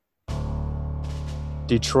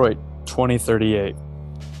Detroit, 2038.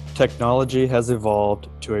 Technology has evolved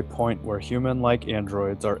to a point where human-like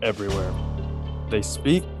androids are everywhere. They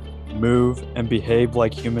speak, move, and behave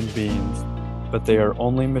like human beings, but they are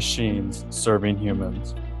only machines serving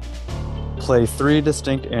humans. Play 3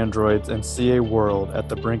 distinct androids and see a world at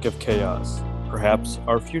the brink of chaos, perhaps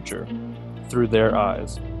our future, through their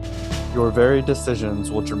eyes. Your very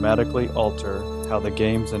decisions will dramatically alter how the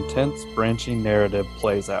game's intense, branching narrative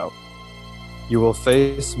plays out. You will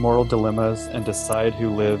face moral dilemmas and decide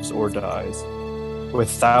who lives or dies. With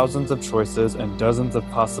thousands of choices and dozens of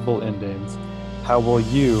possible endings, how will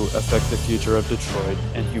you affect the future of Detroit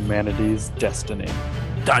and humanity's destiny?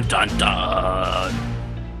 Dun dun dun!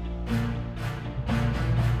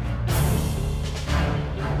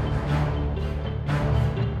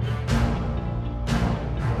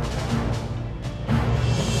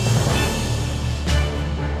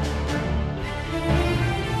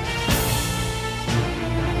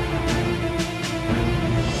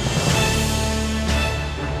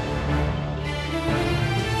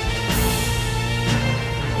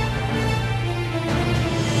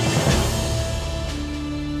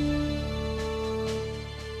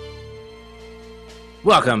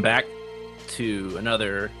 Welcome back to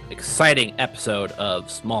another exciting episode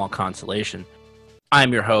of Small Consolation.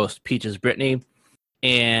 I'm your host, Peaches Brittany,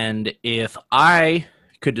 and if I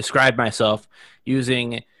could describe myself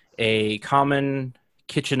using a common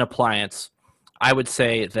kitchen appliance, I would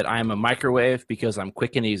say that I'm a microwave because I'm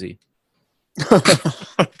quick and easy.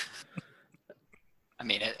 I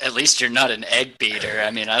mean, at least you're not an egg beater. I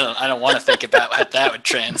mean, I don't want to think about what that would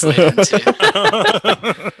translate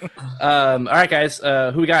into. All right, guys,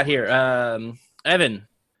 who we got here? Evan.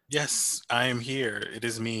 Yes, I am here. It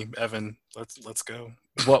is me, Evan. Let's go.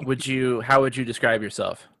 How would you describe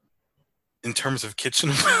yourself? In terms of kitchen,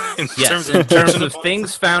 in terms of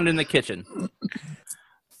things found in the kitchen.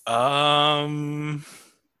 I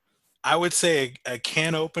would say a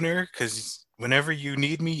can opener, because whenever you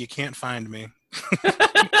need me, you can't find me.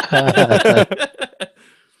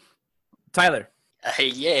 Tyler. Hey,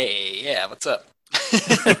 yeah, what's up?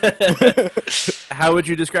 How would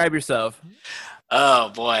you describe yourself? Oh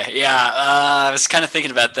boy, yeah. I was kind of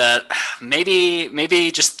thinking about that.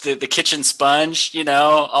 Maybe just the kitchen sponge. You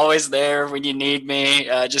know, always there when you need me.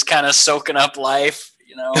 Just kind of soaking up life.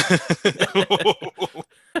 You know.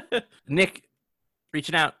 Nick,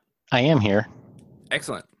 reaching out. I am here.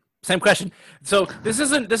 Excellent. Same question. So this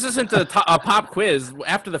isn't a pop quiz.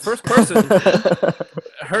 After the first person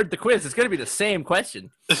heard the quiz, it's going to be the same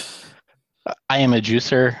question. I am a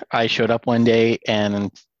juicer. I showed up one day,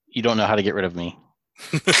 and you don't know how to get rid of me.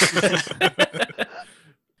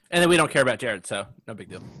 And then we don't care about Jared, so no big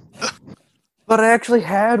deal. But I actually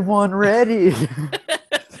had one ready.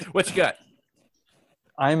 What you got?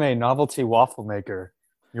 I'm a novelty waffle maker.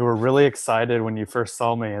 You were really excited when you first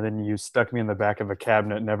saw me, and then you stuck me in the back of a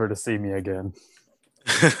cabinet, never to see me again.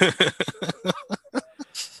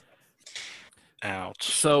 Ouch.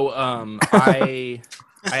 So, I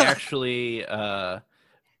actually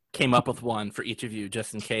came up with one for each of you,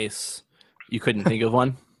 just in case you couldn't think of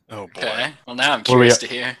one. Oh boy. Okay. Well, now I'm curious to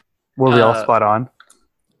hear. Were we all spot on?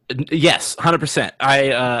 Yes, 100%.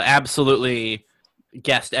 I absolutely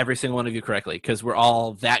guessed every single one of you correctly because we're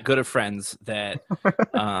all that good of friends that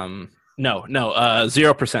no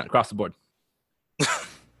 0% across the board.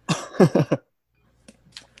 Of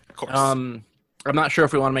course. I'm not sure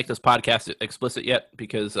if we want to make this podcast explicit yet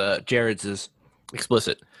because Jared's is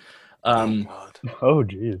explicit. Oh God. Oh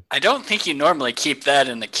geez. I don't think you normally keep that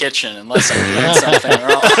in the kitchen unless I'm doing something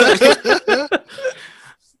wrong.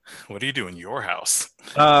 What do you do in your house?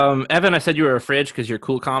 Evan, I said you were a fridge because you're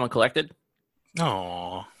cool, calm, and collected.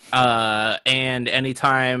 Oh. And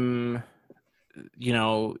anytime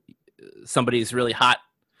somebody's really hot,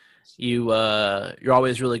 you're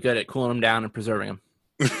always really good at cooling them down and preserving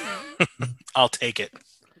them. I'll take it.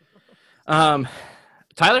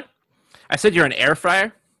 Tyler, I said you're an air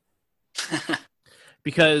fryer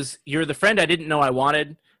because you're the friend I didn't know I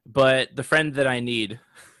wanted, but the friend that I need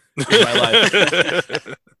in my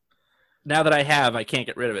life. Now that I have, I can't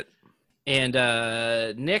get rid of it.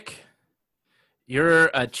 And Nick,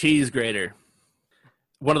 you're a cheese grater.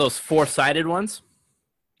 One of those 4-sided ones.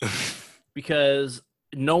 Because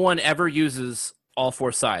no one ever uses all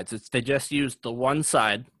 4 sides. They just use the one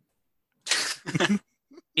side.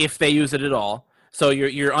 If they use it at all. So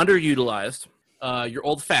you're underutilized. You're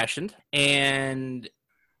old-fashioned. And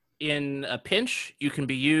in a pinch, you can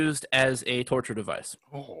be used as a torture device.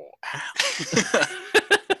 Oh,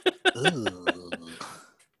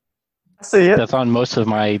 See it. That's on most of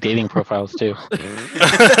my dating profiles too.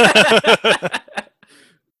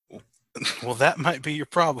 Well, that might be your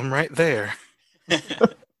problem right there.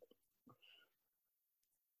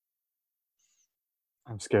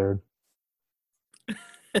 I'm scared.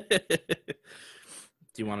 Do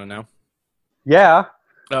you want to know? Yeah.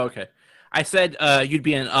 Oh, okay. I said you'd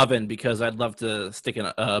be in an oven because I'd love to stick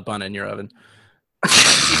a bun in your oven.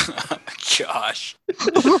 Gosh.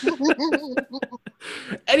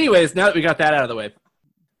 Anyways, now that we got that out of the way,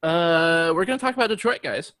 we're gonna talk about Detroit,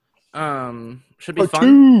 guys. Should be Part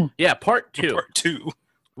fun. 2. Yeah, part 2. Part 2.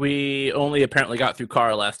 We only apparently got through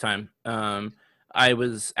Carl last time. I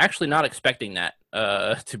was actually not expecting that,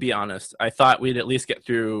 to be honest. I thought we'd at least get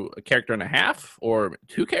through a character and a half or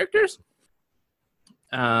 2 characters.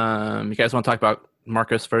 You guys want to talk about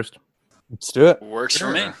Marcus first? Let's do it. Works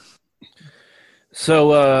for me.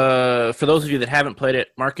 So, for those of you that haven't played it,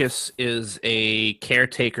 Marcus is a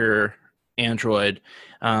caretaker android.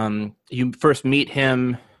 You first meet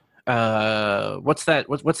him. What's that?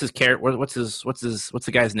 What's his character? What's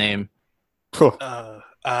the guy's name? Carl.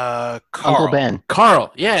 Uncle Ben.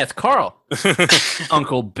 Carl. Yeah, it's Carl.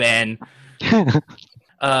 Uncle Ben.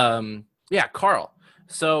 Yeah, Carl.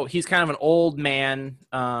 So he's kind of an old man.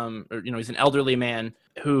 He's an elderly man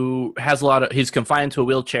who has he's confined to a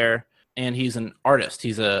wheelchair, and he's an artist.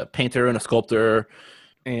 He's a painter and a sculptor,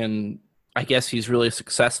 and I guess he's really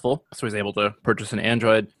successful. So he's able to purchase an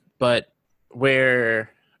android. But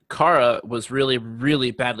where Kara was really,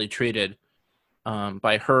 really badly treated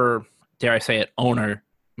by her, dare I say it, owner,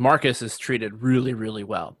 Marcus is treated really, really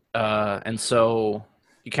well. And so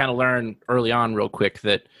you kind of learn early on real quick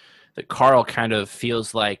that Carl kind of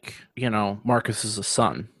feels like, Marcus is a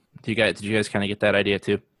son. Did you guys kind of get that idea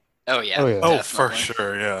too? Oh yeah. Oh, for definitely.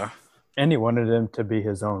 sure, yeah. And he wanted him to be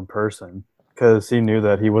his own person because he knew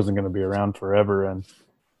that he wasn't going to be around forever. And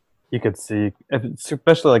you could see,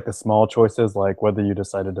 especially like the small choices, like whether you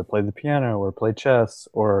decided to play the piano or play chess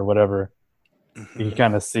or whatever, he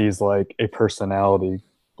kind of sees like a personality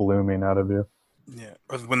blooming out of you. Yeah.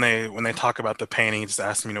 Or when they talk about the painting, he just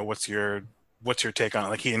asks him, what's your take on it?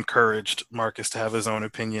 Like, he encouraged Marcus to have his own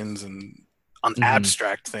opinions and on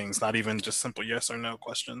abstract things, not even just simple yes or no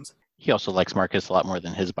questions. He also likes Marcus a lot more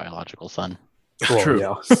than his biological son. True.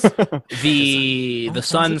 Yeah. The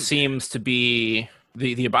son seems to be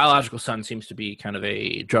the biological son seems to be kind of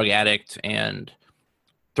a drug addict and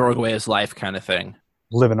throwing away his life kind of thing.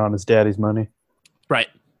 Living on his daddy's money. Right.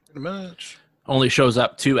 Pretty much. Only shows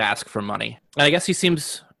up to ask for money. And I guess he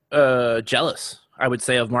seems jealous, I would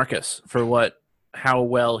say, of Marcus for how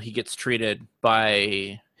well he gets treated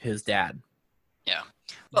by his dad. Yeah.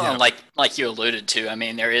 Well, and like you alluded to, I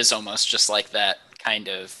mean, there is almost just like that kind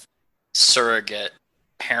of surrogate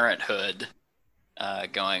parenthood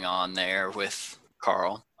going on there with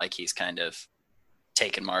Carl. Like, he's kind of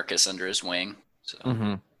taken Marcus under his wing. So.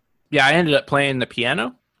 Mm-hmm. Yeah, I ended up playing the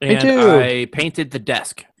piano, Me and too. I painted the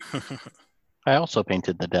desk. I also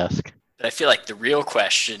painted the desk. But I feel like the real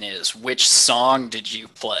question is, which song did you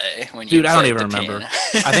play when you Dude, I don't played even the remember.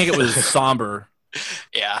 piano? I think it was somber.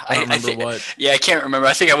 Yeah, I don't remember think, what. Yeah, I can't remember.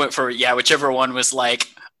 I think I went for whichever one was like,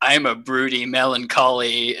 I'm a broody,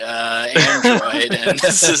 melancholy android, and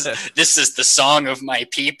this is the song of my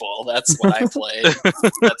people. That's what I played.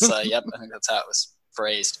 That's yep. I think that's how it was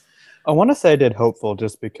phrased. I want to say I did Hopeful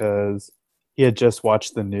just because he had just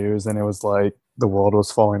watched the news and it was like the world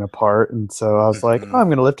was falling apart, and so I was like, I'm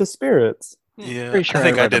going to lift his spirits. Yeah, Pretty sure I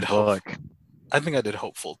think I read a did book. I think I did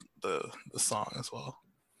Hopeful, the song as well.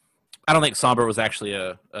 I don't think somber was actually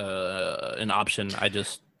an option. I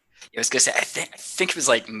was gonna say I think it was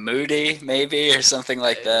like Moody maybe or something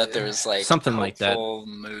like that. There was like something like that.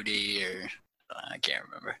 Moody or I can't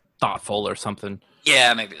remember. Thoughtful or something.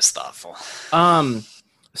 Yeah, maybe it was Thoughtful.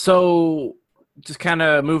 So just kind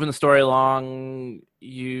of moving the story along,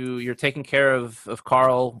 you're taking care of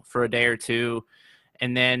Carl for a day or two,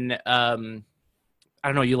 and then I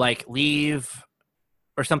don't know, you like leave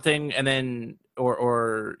or something, and then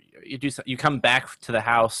or you come back to the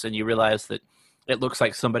house and you realize that it looks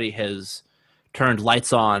like somebody has turned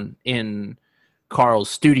lights on in Carl's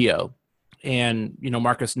studio, and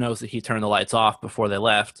Marcus knows that he turned the lights off before they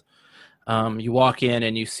left. You walk in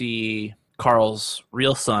and you see Carl's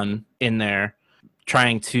real son in there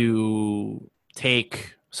trying to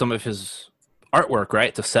take some of his artwork,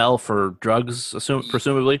 right, to sell for drugs,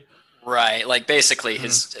 presumably. Right, like basically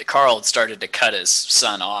Carl had started to cut his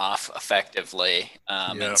son off effectively,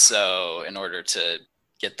 and so in order to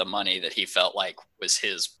get the money that he felt like was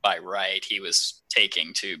his by right, he was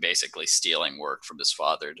taking to basically stealing work from his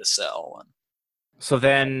father to sell. So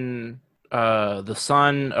then the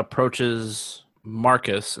son approaches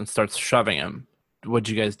Marcus and starts shoving him. What'd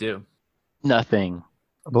you guys do? Nothing.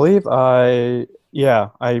 I believe I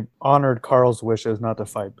honored Carl's wishes not to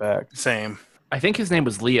fight back. Same. I think his name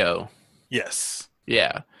was Leo. Yes.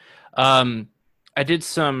 Yeah. I did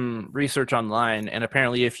some research online, and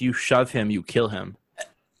apparently, if you shove him, you kill him.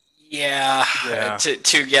 Yeah, Yeah.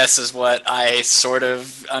 two guesses what I sort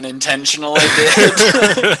of unintentionally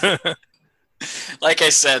did. Like I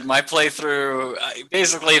said, my playthrough,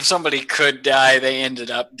 basically, if somebody could die, they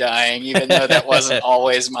ended up dying, even though that wasn't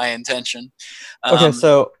always my intention. Okay,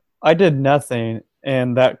 so I did nothing,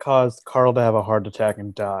 and that caused Carl to have a heart attack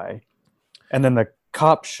and die. And then the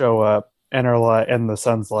cops show up and are like, and the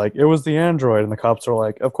son's like, "It was the android," and the cops are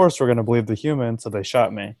like, "Of course we're gonna believe the human," so they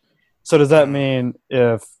shot me. So does that mean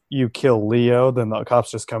if you kill Leo, then the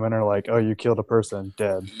cops just come in and are like, "Oh, you killed a person,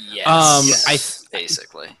 dead"? Yes,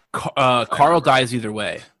 basically. Carl dies either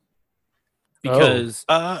way. Because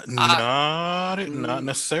not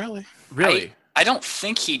necessarily. really, I don't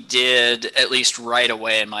think he did, at least right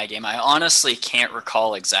away in my game. I honestly can't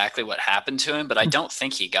recall exactly what happened to him, but I don't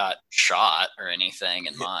think he got shot or anything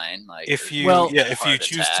in mine. Like, If you Well- if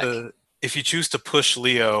you choose to push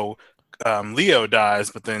Leo, Leo dies,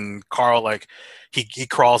 but then Carl like he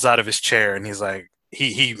crawls out of his chair and he's like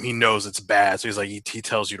he knows it's bad, so he's like he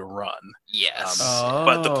tells you to run. yes.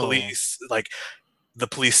 But the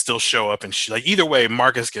police still show up and like either way,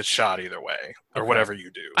 Marcus gets shot either way or Okay. whatever you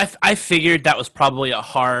do. I figured that was probably a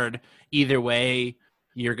hard either way.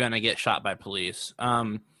 You're gonna get shot by police.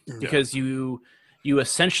 Because you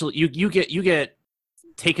essentially you get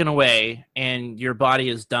taken away and your body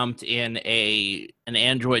is dumped in an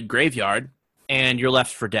android graveyard and you're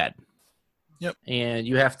left for dead. Yep. And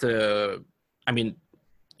you have to. I mean,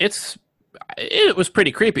 it was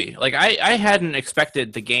pretty creepy. Like I hadn't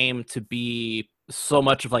expected the game to be so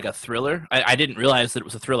much of like a thriller. I didn't realize that it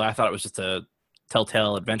was a thriller. I thought it was just a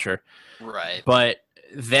telltale adventure. Right. But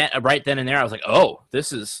then right then and there, I was like, oh, there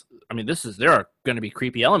are going to be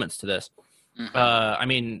creepy elements to this.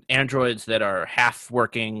 Mhm. Androids that are half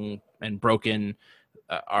working and broken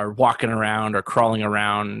are walking around or crawling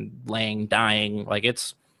around, laying, dying. Like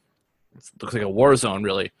it looks like a war zone,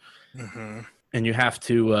 really. Mm-hmm. And you have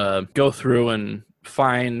to go through and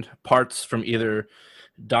find parts from either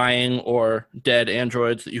dying or dead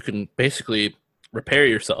androids that you can basically repair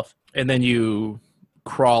yourself. And then you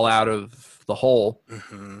crawl out of the hole.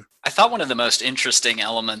 Mm-hmm. I thought one of the most interesting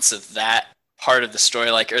elements of that part of the story,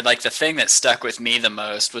 or the thing that stuck with me the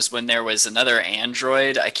most, was when there was another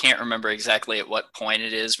android. I can't remember exactly at what point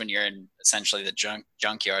it is when you're in essentially the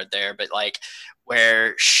junkyard there, but like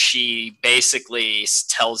where she basically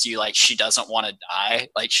tells you like she doesn't want to die,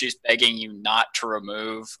 like she's begging you not to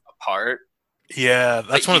remove a part. Yeah, that's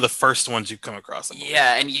Like one of the first ones you come across.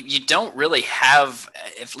 Yeah, and you don't really have,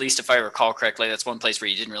 at least if I recall correctly, that's one place where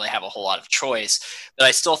you didn't really have a whole lot of choice. But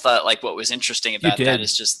I still thought like what was interesting about that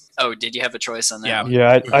is just, oh, did you have a choice on that? Yeah. one?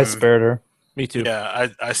 Yeah, I Mhm. spared her. Me too. Yeah,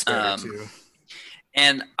 I spared her too.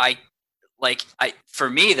 And for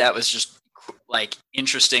me that was just like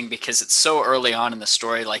interesting because it's so early on in the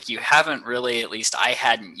story. Like you haven't really, at least I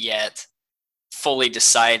hadn't yet fully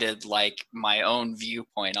decided like my own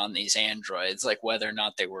viewpoint on these androids, like whether or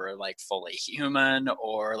not they were like fully human,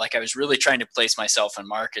 or like I was really trying to place myself in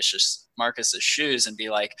Marcus's shoes and be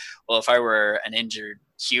like, well, if I were an injured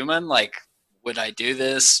human, like would I do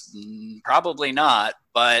this? Probably not,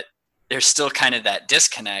 but there's still kind of that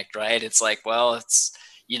disconnect, right? It's like, well, it's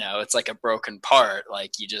like a broken part.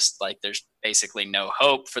 Like you just like there's basically no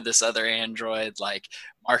hope for this other android. Like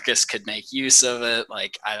Marcus could make use of it.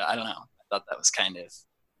 Like I don't know. I thought that was kind of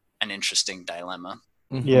an interesting dilemma.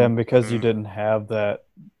 Mhm. Yeah, and because you Mhm. didn't have that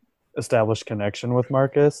established connection with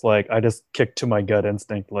Marcus, like I just kicked to my gut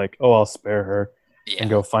instinct, like, oh, I'll spare her Yeah. and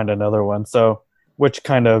go find another one. So, which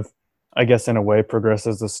kind of, I guess, in a way,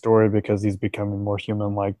 progresses the story because he's becoming more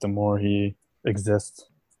human-like the more he exists.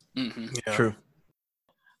 hmm Yeah. True.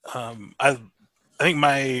 I think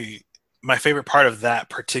my favorite part of that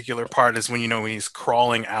particular part is when when he's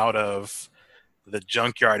crawling out of the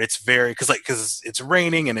junkyard. It's very because it's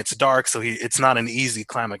raining and it's dark, so it's not an easy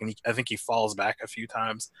climb. Like, and I think he falls back a few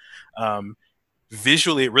times.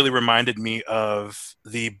 Visually, it really reminded me of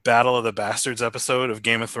the Battle of the Bastards episode of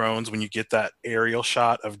Game of Thrones when you get that aerial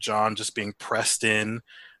shot of Jon just being pressed in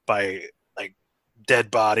by like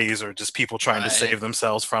dead bodies or just people trying to Right. save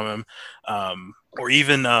themselves from him. Or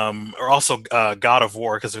even or also God of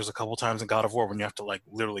War, because there's a couple times in God of War when you have to like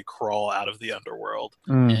literally crawl out of the underworld.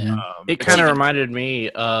 Mhm. It It's kind of even- reminded me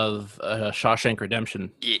of Shawshank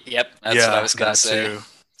Redemption. Yep, that's what I was gonna that say. too.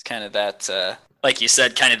 It's kind of that, like you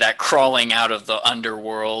said, kind of that crawling out of the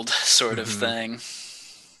underworld sort of Mhm. thing.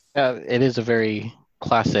 It is a very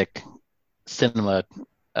classic cinema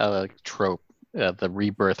trope the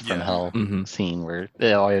rebirth from Yeah. hell Mhm. scene where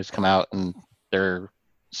they always come out and they're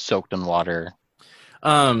soaked in water.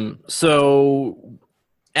 So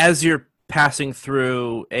as you're passing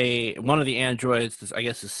through one of the androids, I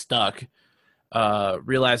guess, is stuck,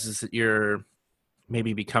 realizes that you're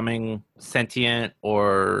maybe becoming sentient,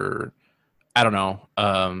 or I don't know,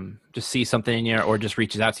 just see something in you, or just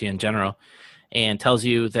reaches out to you in general, and tells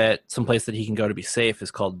you that someplace that he can go to be safe is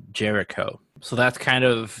called Jericho. So that's kind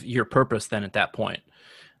of your purpose then at that point.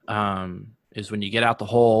 Is when you get out the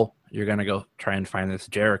hole, you're gonna go try and find this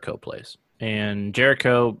Jericho place. And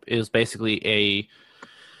Jericho is basically a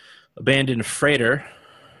abandoned freighter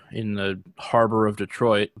in the harbor of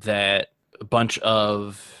Detroit that a bunch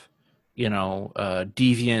of,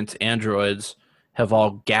 deviant androids have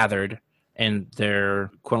all gathered, and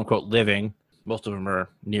they're quote unquote living. Most of them are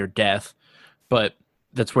near death, but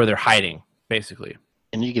that's where they're hiding, basically.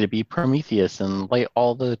 And you get to be Prometheus and light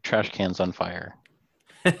all the trash cans on fire.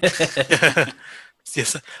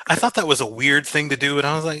 Yes, I thought that was a weird thing to do, and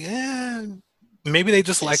I was like, maybe they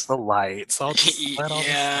just like Yes. the light, so I'll just light all this.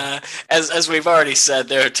 Yeah, as we've already said,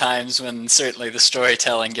 there are times when certainly the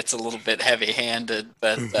storytelling gets a little bit heavy-handed,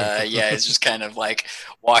 but yeah, it's just kind of like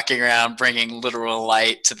walking around bringing literal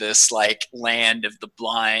light to this like land of the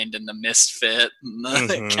blind and the misfit, and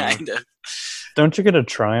Mhm. kind of. Don't you get a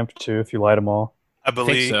triumph too if you light them all? I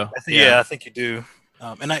believe so. Yeah, I think you do.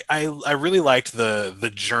 And I really liked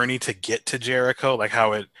the journey to get to Jericho, like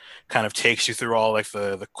how it kind of takes you through all like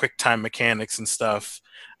the quick time mechanics and stuff.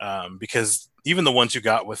 Because even the ones you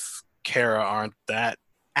got with Kara aren't that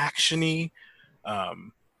actiony.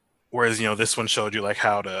 Whereas this one showed you like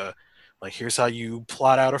how to, like, here's how you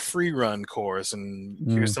plot out a free run course, and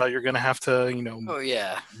here's how you're gonna have to Oh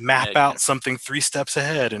yeah, map Yeah, out something 3 steps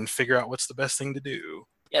ahead and figure out what's the best thing to do.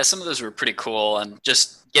 yeah, some of those were pretty cool, and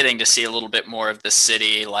just getting to see a little bit more of the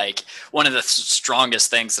city. Like one of the strongest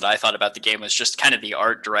things that I thought about the game was just kind of the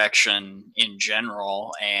art direction in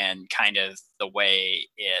general, and kind of the way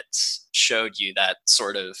it showed you that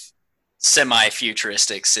sort of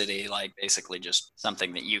semi-futuristic city, like basically just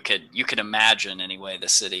something that you could imagine anyway. The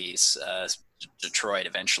city's Detroit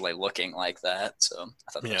eventually looking like that. So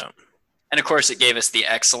I thought that was. Yeah. And of course, it gave us the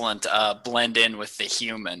excellent blend in with the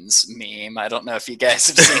humans meme. I don't know if you guys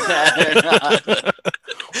have seen that or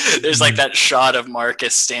not. There's like that shot of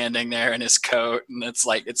Marcus standing there in his coat, and it's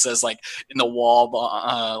like it says like in the wall,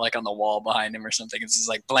 like on the wall behind him or something. It says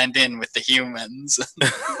like blend in with the humans.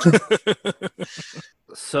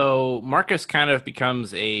 So Marcus kind of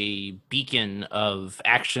becomes a beacon of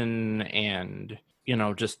action, and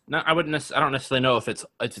just I don't necessarily know if it's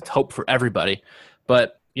hope for everybody,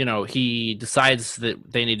 but he decides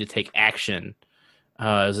that they need to take action.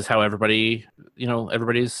 Is this how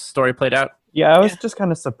everybody's story played out? Yeah, I was just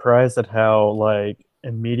kind of surprised at how like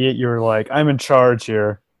immediate you were like, I'm in charge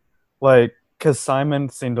here. Like, because Simon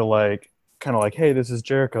seemed to like kind of like, hey, this is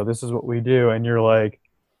Jericho, this is what we do, and you're like,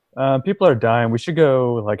 people are dying, we should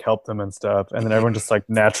go like help them and stuff, and then everyone just like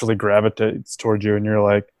naturally gravitates towards you, and you're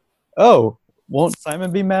like, oh, won't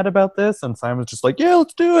Simon be mad about this? And Simon's just like, yeah,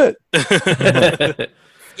 let's do it.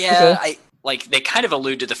 Yeah, Okay. they kind of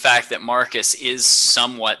allude to the fact that Marcus is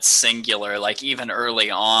somewhat singular, like even early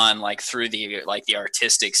on, like through the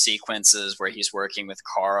artistic sequences where he's working with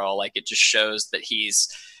Carl, like it just shows that he's,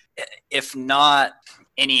 if not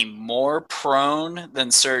any more prone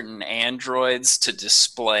than certain androids to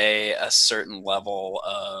display a certain level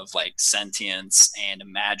of like sentience and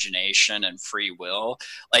imagination and free will.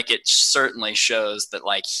 Like it certainly shows that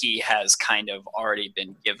like he has kind of already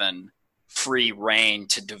been given free reign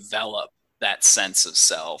to develop that sense of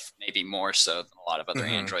self, maybe more so than a lot of other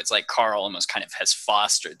androids. Like Carl almost kind of has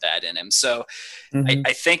fostered that in him. So Mhm.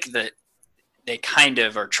 I think that they kind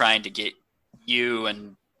of are trying to get you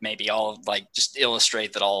and maybe all like just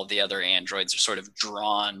illustrate that all of the other androids are sort of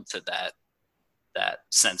drawn to that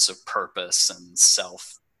sense of purpose and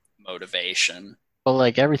self motivation. Well,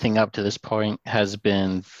 like everything up to this point has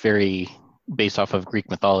been very based off of Greek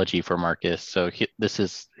mythology for Marcus. So this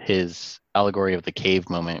is his allegory of the cave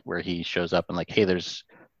moment where he shows up and like, hey, there's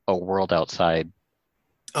a world outside.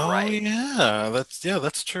 Oh Right.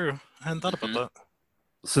 that's true. I hadn't thought about that.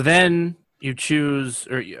 So then you choose,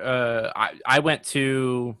 or I went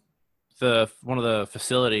to one of the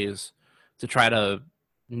facilities to try to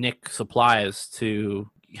nick supplies to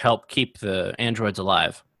help keep the androids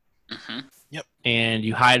alive. Mm-hmm. And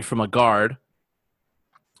you hide from a guard.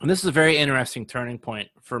 And this is a very interesting turning point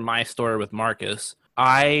for my story with Marcus.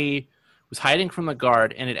 I was hiding from the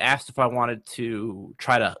guard, and it asked if I wanted to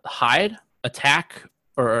try to hide, attack,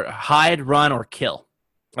 or hide, run, or kill.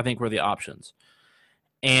 I think were the options.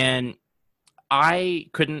 And I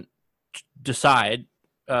couldn't decide.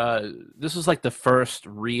 This was like the first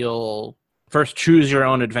choose your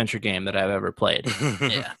own adventure game that I've ever played.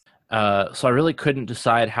 Yeah. So I really couldn't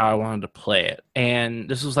decide how I wanted to play it, and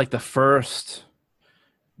this was like the first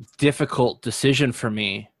difficult decision for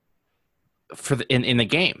me in the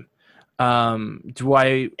game. Do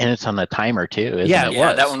I? And it's on the timer too, isn't Yeah, it? it Yeah,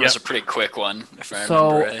 was. that one was a pretty quick one, if I So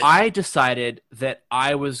remember right. I decided that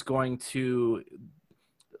I was going to.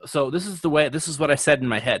 So this is what I said in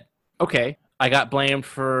my head. Okay, I got blamed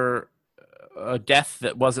for a death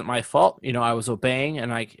that wasn't my fault. You know, I was obeying,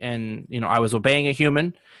 and I was obeying a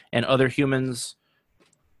human, and other humans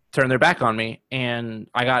turned their back on me, and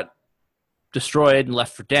I got destroyed and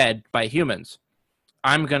left for dead by humans.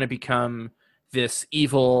 I'm going to become this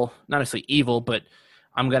evil, not necessarily evil, but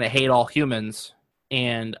I'm going to hate all humans,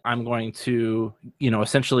 and I'm going to,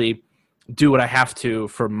 essentially do what I have to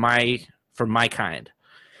for my kind.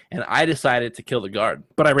 And I decided to kill the guard,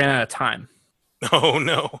 but I ran out of time. Oh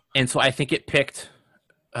no. And so I think it picked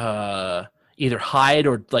either hide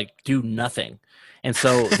or like do nothing. And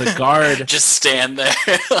so the guard just stand there.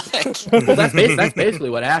 well, that's basically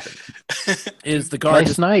what happened. Is the guard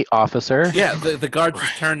Nice night, officer. Yeah, the guard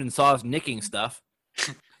just turned and saw us nicking stuff.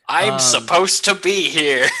 I'm supposed to be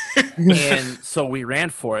here. And so we ran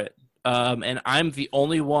for it. And I'm the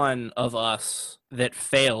only one of us that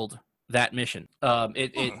failed that mission.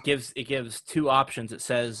 It gives two options. It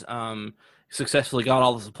says successfully got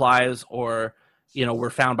all the supplies, or were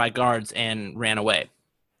found by guards and ran away.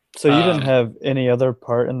 So you didn't have any other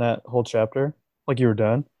part in that whole chapter? Like you were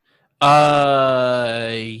done?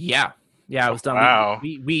 Yeah, I was done. Wow.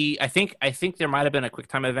 We I think there might have been a quick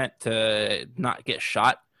time event to not get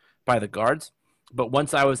shot by the guards, but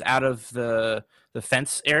once I was out of the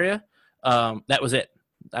fence area, that was it.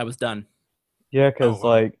 I was done. Yeah, because Oh, wow.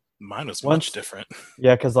 like Mine was Once- much different.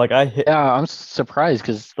 yeah, because like I hit. Yeah, I'm surprised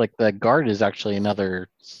because like the guard is actually another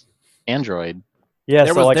android. Yeah,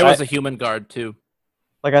 there so like there was a human guard too.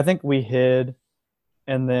 I think we hid,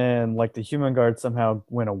 and then like the human guard somehow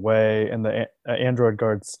went away, and the android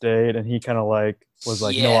guard stayed, and he kind of like was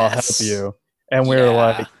like, "No, I'll help Yes. you," and we were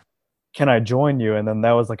like, "Can I join you?" And then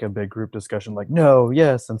that was like a big group discussion, like, "No,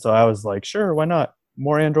 yes," and so I was like, "Sure, why not?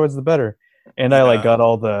 More androids, the better." And I like Yeah. got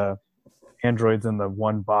all the androids in the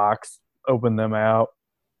one box, opened them out,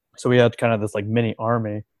 so we had kind of this like mini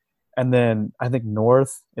army, and then I think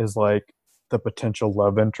North is like the potential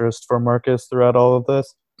love interest for Marcus throughout all of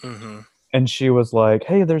this. Hmm. And she was like,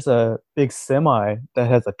 "Hey, there's a big semi that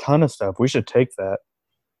has a ton of stuff. We should take that."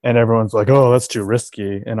 And everyone's like, "Oh, that's too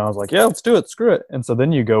risky." And I was like, "Yeah, let's do it. Screw it." And so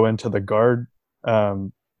then you go into the guard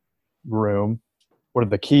room where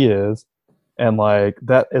the key is. And like,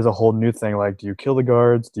 that is a whole new thing. Like, do you kill the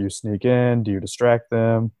guards? Do you sneak in? Do you distract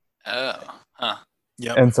them? Oh, huh.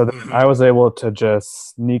 Yep. And so then Mhm. I was able to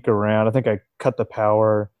just sneak around. I think I cut the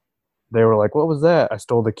power. They were like, "What was that?" I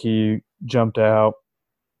stole the key, jumped out,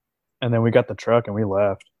 and then we got the truck and we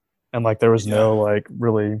left. And like there was no like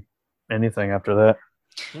really anything after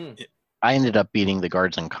that. I ended up beating the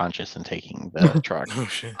guards unconscious and taking the truck. Oh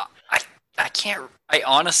shit. I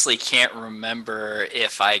honestly can't remember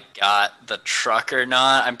if I got the truck or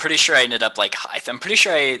not. I'm pretty sure I ended up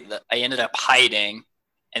I ended up hiding,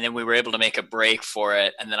 and then we were able to make a break for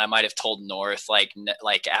it. And then I might have told North like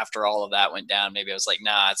after all of that went down, maybe I was like,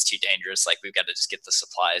 "Nah, it's too dangerous. Like we've got to just get the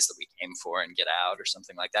supplies that we came for and get out," or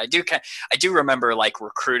something like that. I do remember like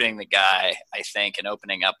recruiting the guy, I think, and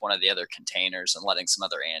opening up one of the other containers and letting some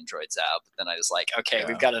other androids out. But then I was like, "Okay, Yeah.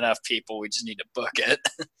 we've got enough people. We just need to book it."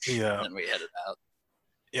 Yeah. And then we headed out.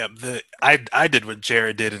 Yeah. I did what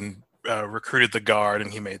Jared did and recruited the guard,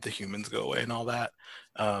 and he made the humans go away and all that.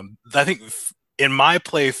 I think in my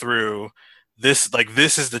playthrough, this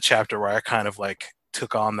is the chapter where I kind of like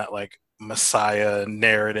took on that like Messiah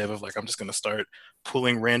narrative of like I'm just gonna start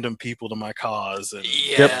pulling random people to my cause. And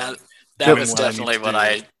Yeah, that Yep. was What I need definitely to what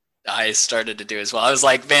do. I started to do as well. I was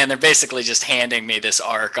like, man, they're basically just handing me this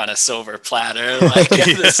arc on a silver platter. Like,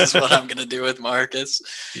 this is what I'm gonna do with Marcus.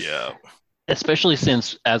 yeah. Especially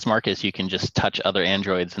since, as Marcus, you can just touch other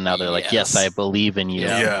androids, and now they're like, Yes. "Yes, I believe in you."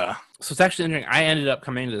 Yeah. So it's actually interesting. I ended up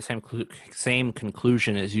coming to the same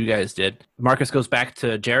conclusion as you guys did. Marcus goes back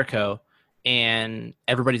to Jericho, and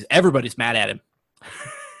everybody's mad at him.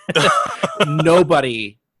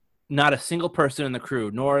 Nobody, not a single person in the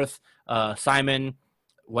crew, North, Simon,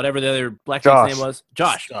 whatever the other blackjack's Josh. name was,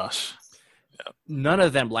 Josh. Gosh. None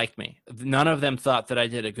of them liked me. None of them thought that I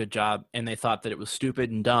did a good job, and they thought that it was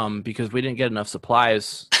stupid and dumb because we didn't get enough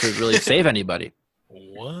supplies to really save anybody.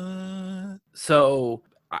 What? So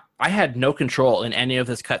I had no control in any of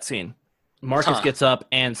this cutscene. Marcus Huh. gets up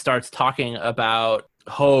and starts talking about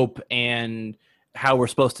hope and how we're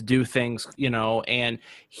supposed to do things, and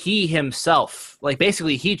he himself, like,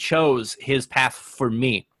 basically he chose his path for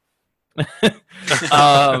me.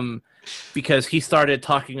 Because he started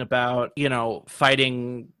talking about,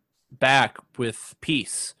 fighting back with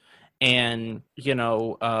peace and,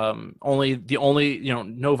 only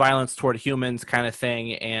no violence toward humans kind of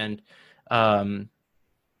thing. And,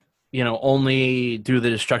 only do the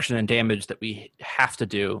destruction and damage that we have to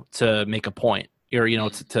do to make a point, or,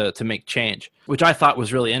 to make change, which I thought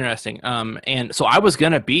was really interesting. And so I was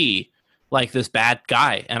going to be like this bad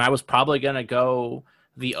guy, and I was probably going to go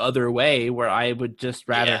the other way, where I would just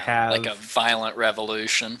rather have like a violent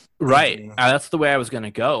revolution. Right. That's the way I was going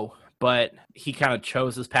to go. But he kind of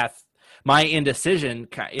chose his path. My indecision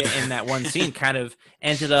in that one scene kind of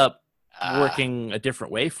ended up working a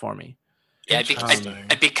different way for me. Yeah,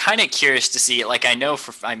 I'd be kind of curious to see. Like, I know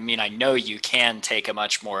you can take a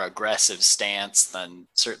much more aggressive stance than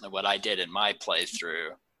certainly what I did in my playthrough.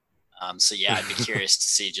 So yeah, I'd be curious to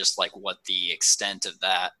see just like what the extent of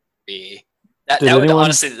that be.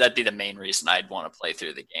 Honestly, that'd be the main reason I'd want to play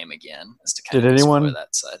through the game again, is to kind of explore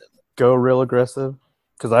that side of it. Go real aggressive?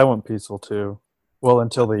 Because I went peaceful too. Well,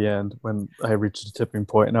 until the end, when I reached a tipping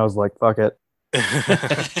point, and I was like, "Fuck it."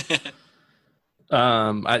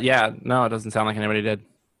 Yeah, no, it doesn't sound like anybody did.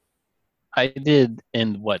 I did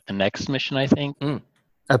in the next mission, I think.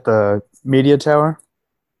 At the media tower?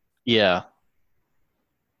 Yeah.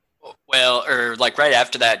 Well, or like right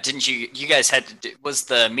after that, didn't you guys had to was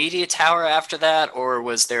the media tower after that, or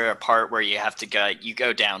was there a part where you have to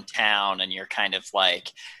go downtown and you're kind of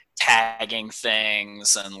like tagging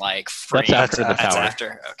things and like free? That's after the tower.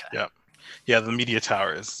 After? Okay. Yeah, the media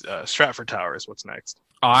tower is Stratford Tower is what's next.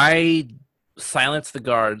 I silenced the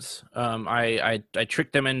guards. I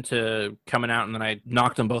tricked them into coming out, and then I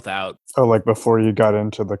knocked them both out. Oh, like before you got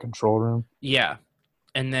into the control room? Yeah.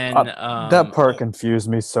 And then that part confused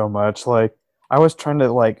me so much. Like, I was trying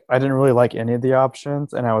to, like, I didn't really like any of the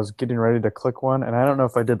options, and I was getting ready to click one, and I don't know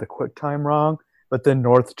if I did the quick time wrong, but then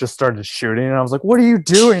North just started shooting, and I was like, "What are you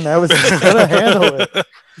doing?" I was gonna handle it.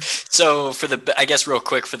 So I guess real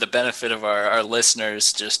quick, for the benefit of our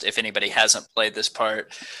listeners, just if anybody hasn't played this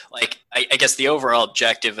part, like I guess the overall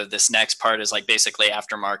objective of this next part is like basically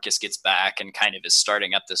after Marcus gets back and kind of is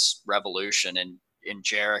starting up this revolution in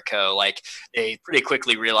Jericho, like they pretty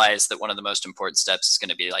quickly realize that one of the most important steps is going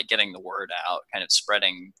to be like getting the word out, kind of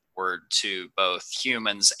spreading word to both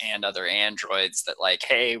humans and other androids that like,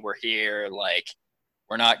 hey, we're here, like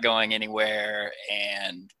we're not going anywhere,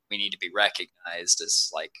 and we need to be recognized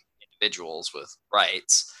as like individuals with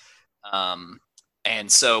rights.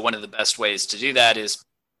 And so one of the best ways to do that is,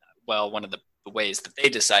 well, one of the ways that they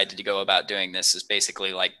decided to go about doing this is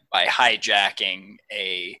basically like by hijacking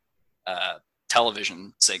a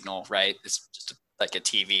television signal, right? It's just like a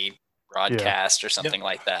TV broadcast or something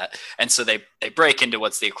like that. And so they break into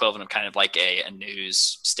what's the equivalent of kind of like a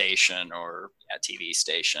news station or a TV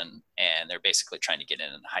station, and they're basically trying to get in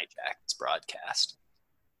and hijack this broadcast.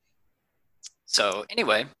 So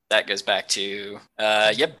anyway, that goes back to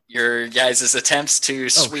your guys' attempts to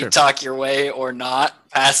sweet talk your way or not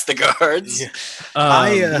past the guards. Yeah.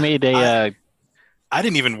 I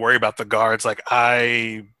didn't even worry about the guards. Like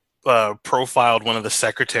I profiled one of the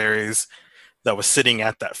secretaries that was sitting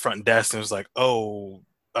at that front desk and was like, "Oh,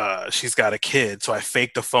 she's got a kid." So I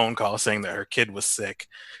faked a phone call saying that her kid was sick.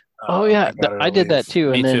 I did that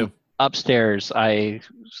too. Me And then too. Upstairs, I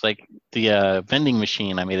was like the vending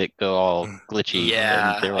machine. I made it go all glitchy.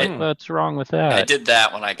 Yeah, and they were like, "What's wrong with that?" I did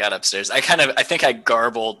that when I got upstairs. I think I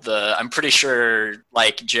garbled I'm pretty sure,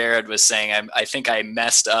 like Jared was saying, I think I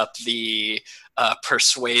messed up the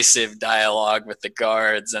persuasive dialogue with the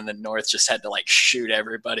guards, and then North just had to like shoot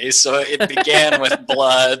everybody. So it began with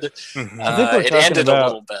blood. It ended a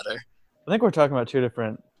little better. I think we're talking about two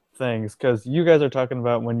different things, because you guys are talking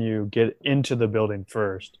about when you get into the building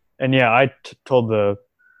first. And yeah, I told the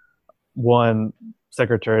one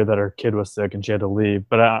secretary that her kid was sick and she had to leave.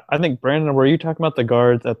 But I think, Brandon, were you talking about the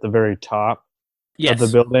guards at the very top of the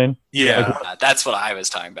building? Yeah. That's what I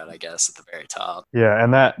was talking about, I guess, at the very top. Yeah,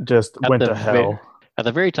 and that just went to hell. At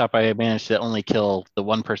the very top, I managed to only kill the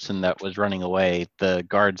one person that was running away. The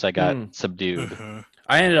guards, I got subdued. Mm-hmm.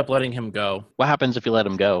 I ended up letting him go. What happens if you let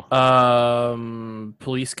him go?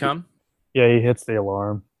 Police come. Yeah, he hits the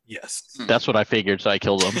alarm. Yes. That's what I figured, so I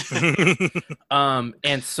killed him.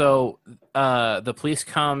 And so the police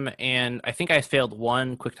come, and I think I failed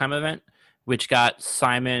one QuickTime event, which got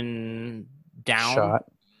Simon down. Shot.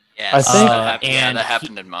 Yeah, I think- that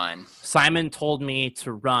happened in mine. Simon told me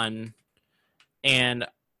to run, and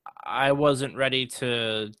I wasn't ready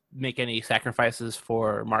to make any sacrifices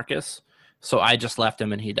for Marcus, so I just left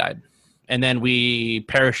him, and he died. and then we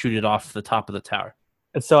parachuted off the top of the tower.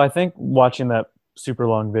 And so I think watching that super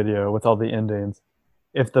long video with all the endings,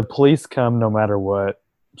 if the police come no matter what,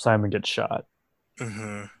 Simon gets shot.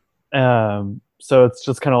 So it's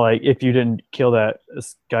just kind of like, if you didn't kill that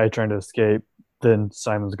guy trying to escape, then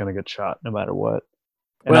Simon's going to get shot no matter what.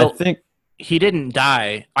 And Well, I think he didn't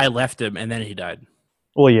die. I left him, and then he died.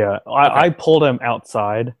 well, yeah, I pulled him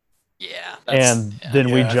outside, Yeah. and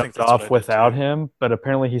then we Yeah, I think jumped that's what I off did without too. him. But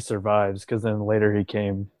apparently he survives, because then later he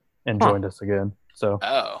came and Huh. joined us again. So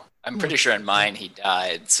Oh, I'm pretty sure in mine he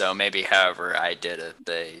died. So maybe, however I did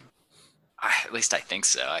it, at least I think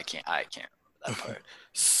so. I can't remember that part.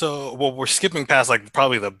 So, well, we're skipping past like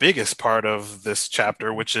probably the biggest part of this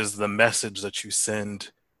chapter, which is the message that you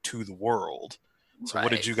send to the world. So, what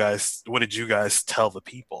did Right. you guys tell the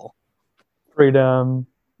people? freedom,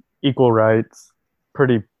 equal rights,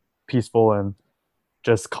 pretty peaceful and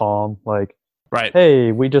just calm. Like, Right.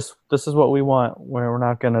 hey, this is what we want. We're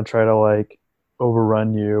not gonna try to like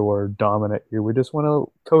overrun you or dominate you. We just want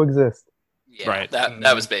to coexist. Yeah, Right.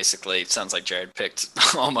 that was basically, sounds like Jared picked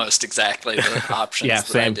almost exactly the options Yeah, that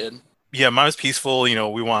I same. did. Yeah, mine was peaceful. You know,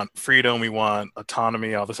 we want freedom, we want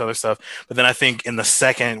autonomy, all this other stuff. But then I think in the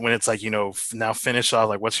second, when it's like, now finish off,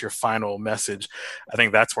 like, what's your final message? I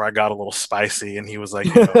think that's where I got a little spicy. And he was like,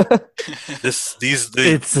 these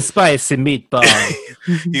It's a spicy meatball.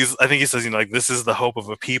 I think he says, like, this is the hope of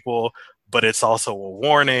a people, but it's also a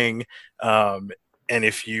warning. And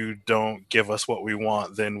if you don't give us what we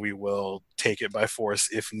want, then we will take it by force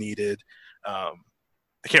if needed.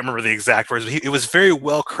 I can't remember the exact words, but it was very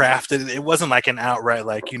well crafted. It wasn't like an outright,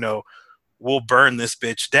 like, we'll burn this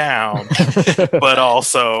bitch down, but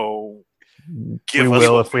also give we us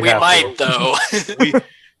will what if we We have might to. though. we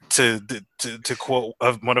to quote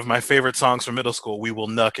one of my favorite songs from middle school, we will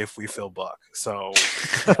nuck if we feel buck. So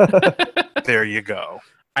there you go.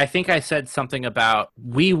 I think I said something about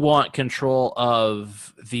we want control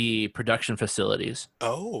of the production facilities.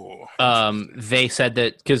 Oh, They said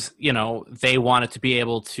that because they wanted to be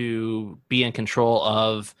able to be in control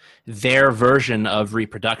of their version of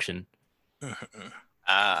reproduction.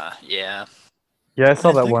 Yeah. Yeah, I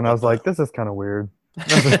saw didn't that think one. I about was like, that. this is kind of weird.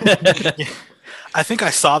 I think I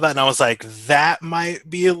saw that and I was like, that might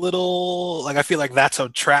be a little, like, I feel like that's a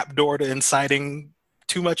trapdoor to inciting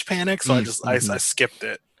too much panic. So I skipped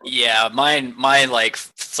it. Yeah, my like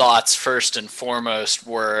thoughts first and foremost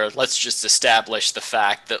were, let's just establish the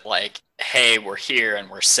fact that, like, hey, we're here and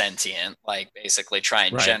we're sentient, like basically try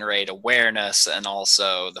and Right. generate awareness, and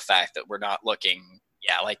also the fact that we're not looking,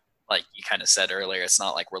 like you kind of said earlier, it's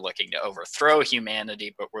not like we're looking to overthrow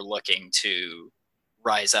humanity, but we're looking to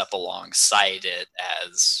rise up alongside it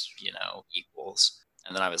as, equals.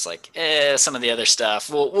 And then I was like, some of the other stuff,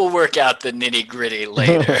 we'll work out the nitty gritty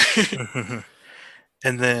later.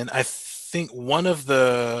 And then I think it's one of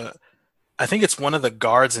the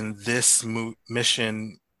guards in this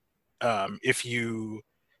mission. If you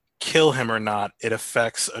kill him or not, it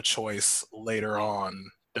affects a choice later on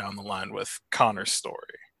down the line with Connor's story.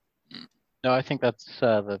 No, I think that's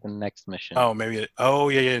the next mission. Oh, maybe. No,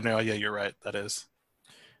 yeah, you're right. That is.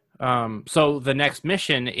 So the next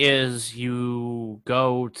mission is you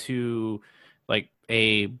go to like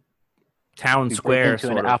a town You square, break into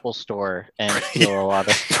sort an of. Apple store and steal a lot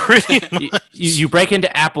of. Pretty much. You break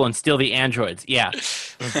into Apple and steal the androids. Yeah.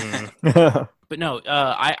 Mhm. But no,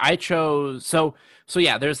 I chose so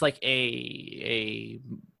yeah. There's like a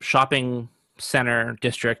shopping center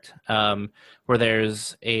district where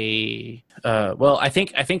there's a I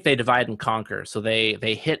think they divide and conquer. So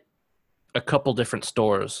they hit a couple different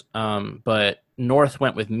stores, but North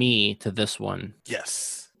went with me to this one,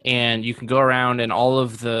 Yes. and you can go around and all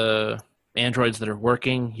of the androids that are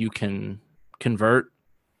working you can convert.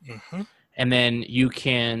 Mhm. And then you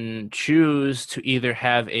can choose to either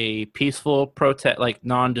have a peaceful protest, like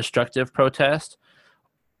non-destructive protest,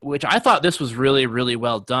 which I thought this was really, really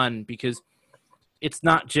well done, because it's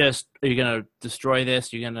not just, are you going to destroy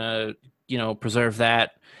this? You're going to, preserve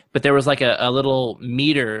that. But there was like a little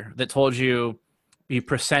meter that told you the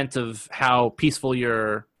percent of how peaceful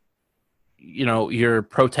your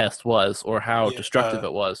protest was, or how Yeah, destructive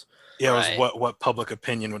it was. Yeah, Right. it was what public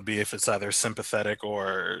opinion would be if it's either sympathetic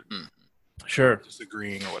or Sure.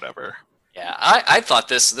 disagreeing or whatever. Yeah, I thought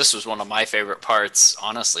this was one of my favorite parts,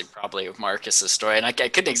 honestly, probably of Marcus's story, and I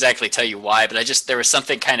couldn't exactly tell you why, but there was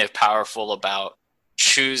something kind of powerful about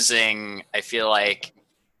choosing. I feel like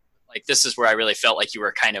this is where I really felt like you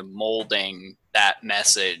were kind of molding that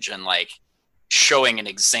message, and like showing an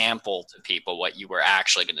example to people what you were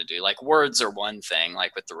actually going to do. Like words are one thing,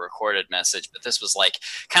 like with the recorded message, but this was like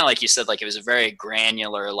kind of like you said, like it was a very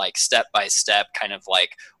granular, like step by step kind of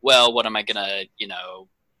like, well, what am I going to,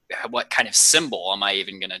 what kind of symbol am I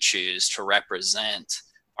even going to choose to represent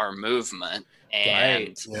our movement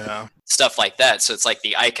and stuff like that. So it's like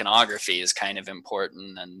the iconography is kind of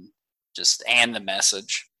important and the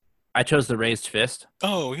message. I chose the raised fist.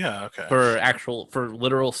 Oh yeah, okay. For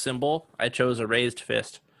literal symbol, I chose a raised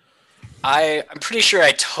fist. I'm pretty sure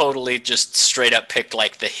I totally just straight up picked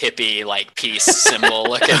like the hippie like peace symbol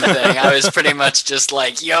looking thing. I was pretty much just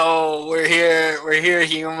like, yo, we're here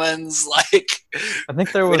humans. Like I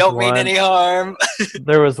think there was we don't mean any harm.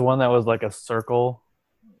 There was one that was like a circle,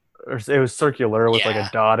 or it was circular with like a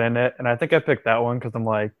dot in it, and I think I picked that one because I'm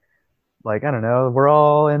like I don't know, we're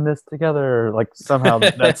all in this together. Like somehow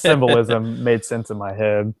that symbolism made sense in my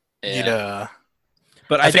head. Yeah.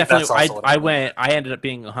 But I definitely I ended up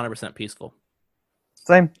being 100% peaceful.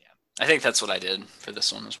 Same. I think that's what I did for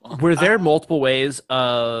this one as well. Were there multiple ways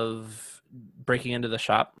of breaking into the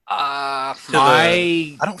shop? I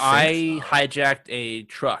hijacked a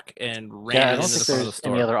truck and ran into the front of the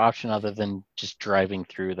store. Any other option other than just driving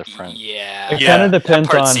through the front? Yeah. It kind of depends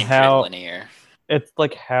on how linear. It's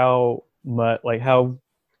like how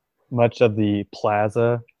much of the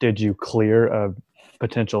plaza did you clear of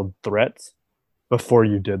potential threats before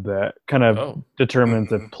you did that. Kind of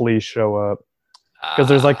determines if police show up, because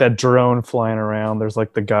there's like that drone flying around, there's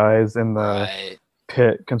like the guys in the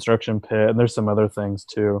construction pit, and there's some other things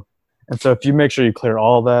too. And so if you make sure you clear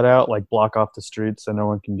all that out, like block off the streets so no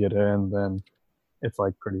one can get in, then it's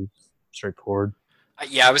like pretty straightforward.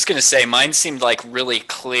 Yeah, I was going to say mine seemed like really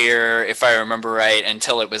clear, if I remember right,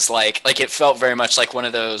 until it was like it felt very much like one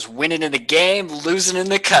of those winning in the game, losing in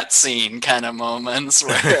the cutscene kind of moments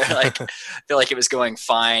where like I feel like it was going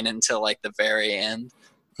fine until like the very end.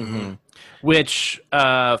 Mm-hmm. Which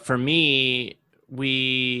for me,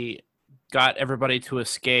 we got everybody to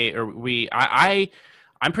escape, or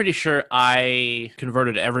I'm pretty sure I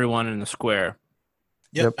converted everyone in the square.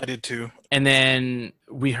 Yep, I did too. And then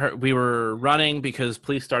we were running because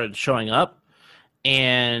police started showing up,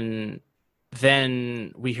 and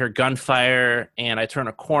then we hear gunfire, and I turn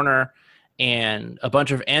a corner, and a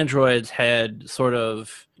bunch of androids had sort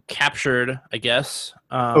of captured, I guess,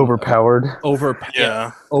 overpowered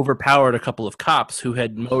a couple of cops who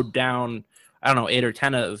had mowed down, I don't know, 8 or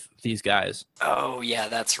 10 of these guys. Oh yeah,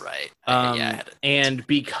 that's right. And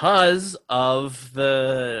because of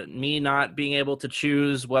me not being able to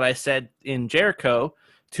choose what I said in Jericho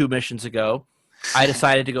 2 missions ago, I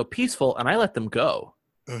decided to go peaceful, and I let them go.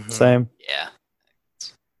 Mm-hmm. Same. Yeah.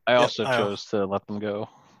 I also chose to let them go.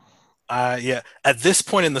 Yeah. At this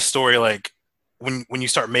point in the story, like when you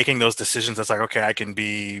start making those decisions, it's like, okay, I can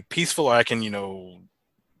be peaceful, or I can,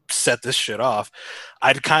 set this shit off.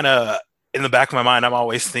 I'd kind of, in the back of my mind, I'm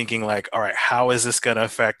always thinking like, all right, how is this going to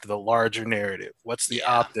affect the larger narrative? What's the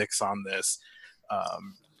optics on this?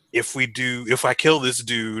 If I kill this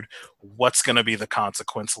dude, what's going to be the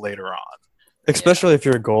consequence later on? Especially if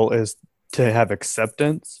your goal is to have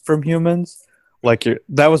acceptance from humans. Like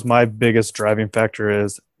that was my biggest driving factor,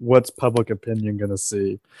 is what's public opinion going to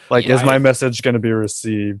see? Like, is my message going to be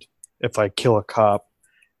received if I kill a cop?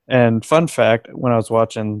 And fun fact, when I was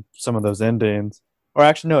watching some of those endings, or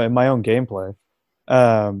actually no, in my own gameplay,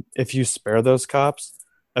 if you spare those cops,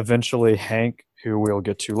 eventually Hank, who we'll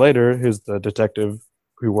get to later, who's the detective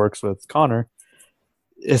who works with Connor,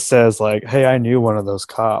 it says like, hey, I knew one of those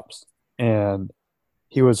cops and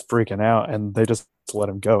he was freaking out, and they just let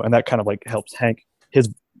him go. And that kind of like helps Hank,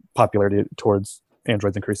 his popularity towards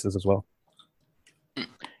androids increases as well.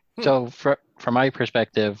 So from my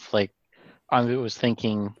perspective, like I was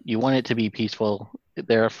thinking you want it to be peaceful,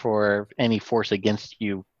 therefore any force against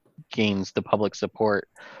you gains the public support.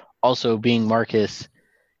 Also, being Marcus,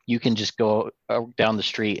 you can just go down the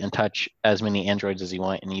street and touch as many androids as you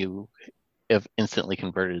want, and you have instantly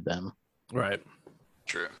converted them. Right.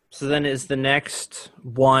 True. So then is the next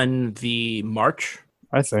one the March?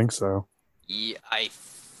 I think so. Yeah, I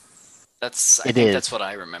think that's what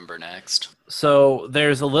I remember next. So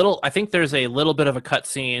I think there's a little bit of a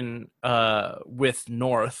cutscene with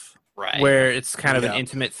North, right, where it's kind of an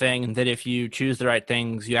intimate thing that if you choose the right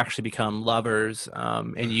things, you actually become lovers,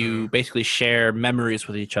 and you basically share memories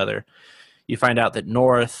with each other. You find out that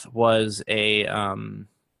North was a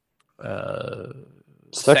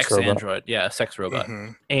sex android, a sex robot,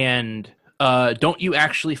 and don't you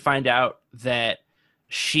actually find out that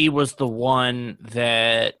she was the one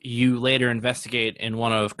that you later investigate in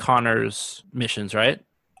one of Connor's missions, right?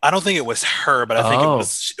 I don't think it was her, but I think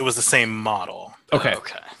it was the same model. Okay.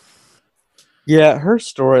 Yeah, her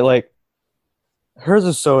story, like hers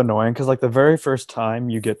is so annoying because like the very first time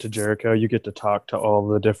you get to Jericho, you get to talk to all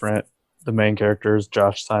the main characters,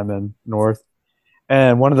 Josh, Simon, North,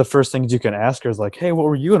 and one of the first things you can ask her is like, "Hey, what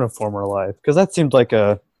were you in a former life?" Because that seemed like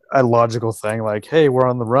a logical thing. Like, "Hey, we're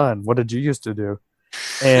on the run. What did you used to do?"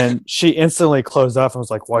 And she instantly closed off and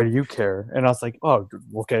was like, "Why do you care?" And I was like, "Oh,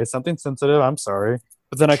 okay, something sensitive. I'm sorry."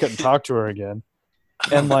 But then I couldn't talk to her again.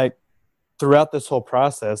 And like throughout this whole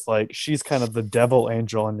process, like she's kind of the devil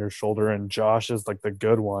angel on your shoulder, and Josh is like the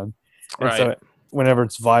good one. And Right. so whenever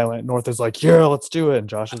it's violent, North is like, "Yeah, let's do it," and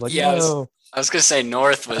Josh is like, Yeah, "No." I was gonna say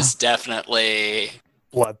North was definitely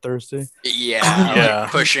Bloodthirsty. Yeah.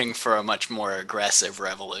 like pushing for a much more aggressive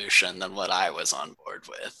revolution than what I was on board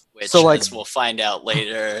with, which, So, like- as we'll find out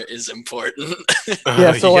later, is important.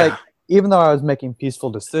 Yeah, so like even though I was making peaceful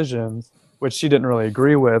decisions, which she didn't really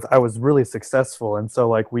agree with, I was really successful, and so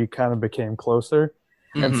like we kind of became closer.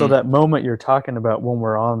 And so Mhm. that moment you're talking about when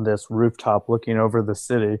we're on this rooftop looking over the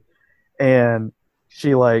city, and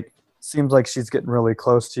she like seems like she's getting really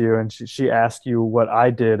close to you, and she asks you what I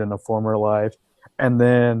did in a former life, and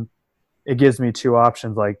then it gives me two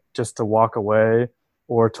options, like just to walk away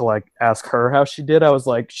or to like ask her how she did. I was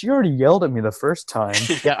like, she already yelled at me the first time.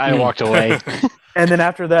 Yeah, I walked away. And then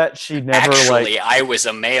after that, she never Actually, like. I was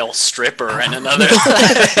a male stripper in another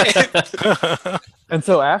life. And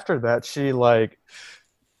so after that, she like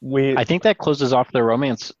we I think that closes off the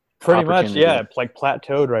romance. pretty much opportunity. yeah, like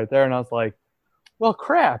plateaued right there. And I was like, well,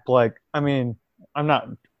 crap. Like, I mean, I'm not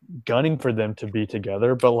gunning for them to be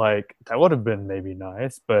together, but like that would have been maybe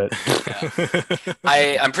nice. But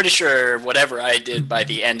I'm pretty sure whatever I did by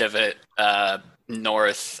the end of it,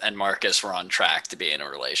 North and Marcus were on track to be in a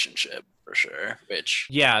relationship for sure. Which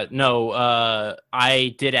Yeah, no,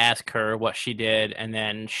 I did ask her what she did, and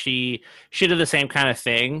then she did the same kind of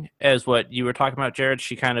thing as what you were talking about, Jared.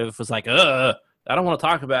 She kind of was like, I don't want to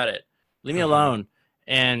talk about it. Leave me alone."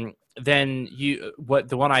 And then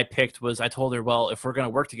the one I picked was I told her, well, if we're going to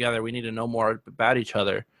work together, we need to know more about each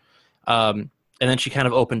other. And then she kind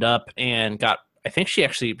of opened up and I think she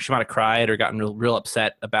might have cried or gotten real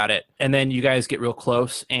upset about it. And then you guys get real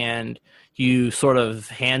close and you sort of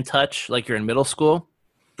hand touch like you're in middle school.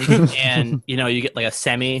 And, you get like a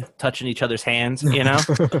semi touching each other's hands, and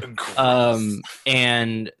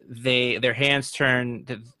their hands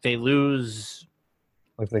turn, they lose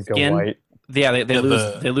like they go skin. white. Yeah, they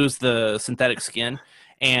Yeah, lose the synthetic skin,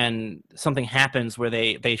 and something happens where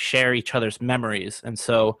they share each other's memories, and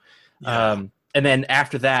so, and then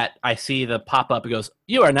after that, I see the pop up. It goes,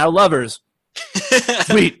 "You are now lovers."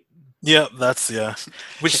 Sweet. Yeah, that's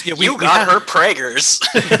Which you got her preggers.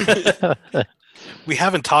 we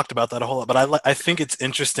haven't talked about that a whole lot, but I think it's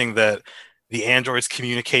interesting that the androids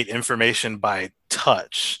communicate information by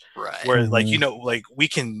touch, Right. where like we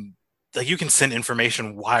can. Like you can send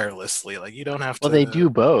information wirelessly. Like you don't have to. Well, they do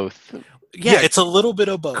both. Yeah, it's a little bit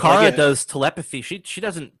of both. Kara Like, does telepathy. She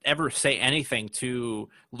doesn't ever say anything to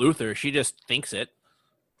Luther. She just thinks it.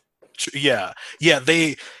 Yeah.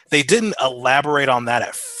 They didn't elaborate on that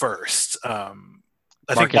at first. I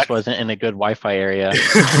think Marcus wasn't in a good Wi-Fi area.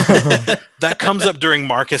 that comes up during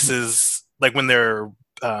Marcus's, like when they're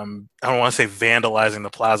I don't want to say vandalizing the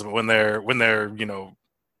plaza, but when they're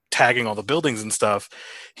tagging all the buildings and stuff,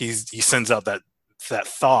 he sends out that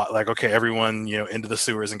thought, like, okay, everyone into the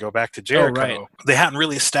sewers and go back to Jericho. Right. They hadn't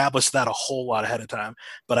really established that a whole lot ahead of time,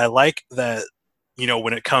 but I like that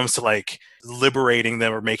when it comes to like liberating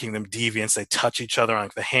them or making them deviants, they touch each other on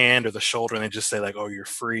like the hand or the shoulder and they just say like, oh, you're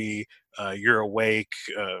free, you're awake,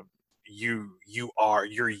 you're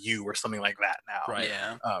you, or something like that now. Right.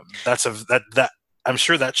 Yeah. That I'm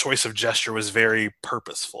sure that choice of gesture was very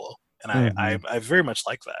purposeful. And I very much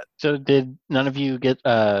like that. So did none of you get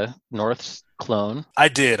North's clone? I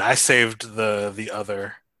did. I saved the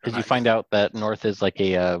other. Did you find out that North is like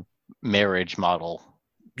a marriage model?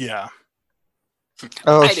 Yeah.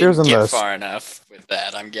 Oh, I she was didn't in get the far enough with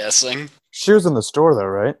that, I'm guessing. she was in the store though,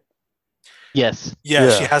 right? Yes. Yeah,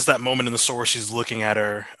 Yeah. she has that moment in the store where she's looking at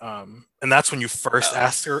her, and that's when you first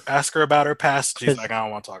ask her about her past. She's like, I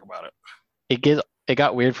don't want to talk about it. It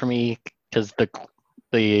got weird for me because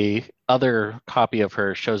the other copy of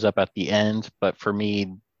her shows up at the end, but for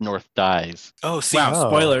me, North dies. Oh, see, Wow,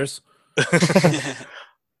 spoilers.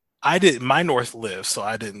 my North lives, so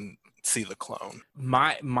I didn't see the clone.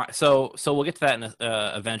 So we'll get to that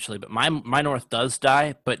eventually, but my North does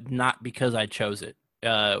die, but not because I chose it.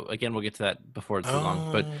 Again, we'll get to that before it's too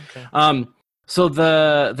long. But okay. so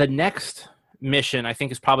the next mission I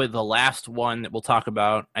think is probably the last one that we'll talk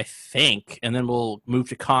about, I think, and then we'll move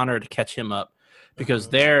to Connor to catch him up. because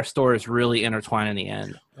their stories really intertwine in the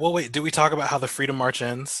end. Well, wait, did we talk about how the Freedom March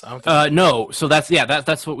ends? I don't think No, so that's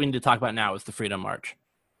what we need to talk about now is the Freedom March.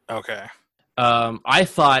 Okay. I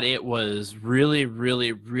thought it was really,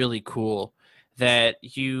 really, really cool that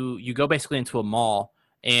you go basically into a mall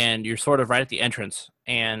and you're sort of right at the entrance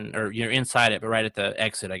or you're inside it, but right at the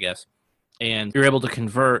exit, I guess. And you're able to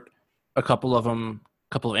convert a couple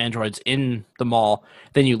of androids in the mall.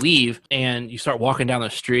 Then you leave and you start walking down the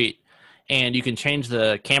street, and you can change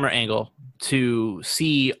the camera angle to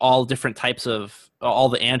see all different types of all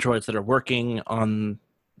the androids that are working on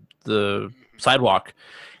the sidewalk,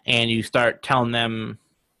 and you start telling them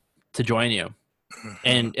to join you.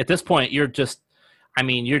 And at this point, you're just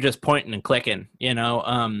pointing and clicking. You're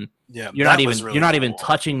not even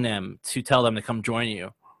touching them to tell them to come join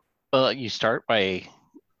you. Well, you start by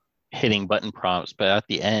hitting button prompts, but at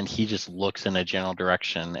the end, he just looks in a general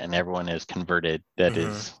direction, and everyone is converted. That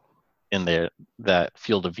is in that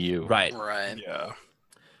field of view. Right. Yeah.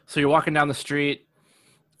 So you're walking down the street.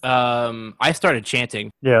 I started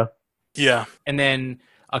chanting. Yeah. Yeah. And then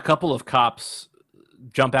a couple of cops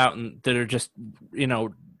jump out that are just,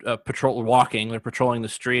 walking. They're patrolling the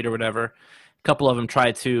street or whatever. A couple of them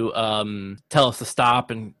try to tell us to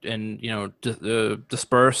stop and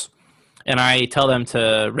disperse. And I tell them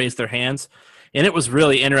to raise their hands. And it was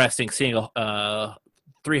really interesting seeing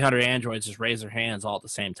 300 androids just raise their hands all at the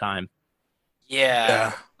same time.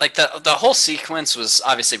 Yeah. Like the whole sequence was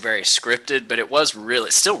obviously very scripted, but it was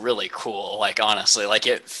still really cool. Like, honestly, like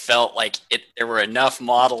it felt like there were enough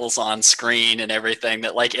models on screen and everything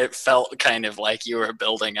that like it felt kind of like you were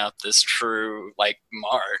building up this true like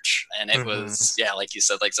march. And it was, like you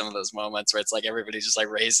said, like some of those moments where it's like everybody just like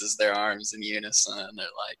raises their arms in unison and they're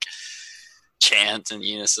like chant in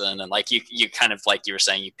unison. And like you kind of, like you were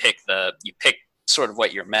saying, you pick sort of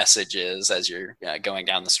what your message is as you're going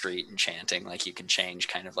down the street and chanting. Like you can change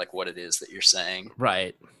kind of like what it is that you're saying.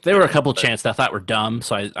 Right. There were a couple chants that I thought were dumb,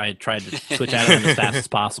 so I tried to switch out of them as fast as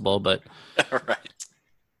possible. But right.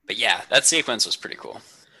 But yeah, that sequence was pretty cool.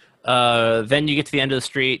 Then you get to the end of the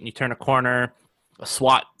street and you turn a corner. A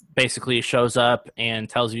SWAT basically shows up and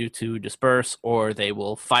tells you to disperse or they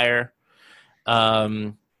will fire.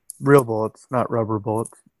 Real bullets, not rubber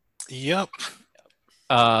bullets. Yep.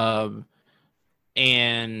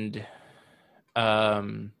 And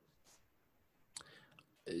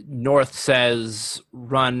North says,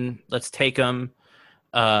 run, let's take them.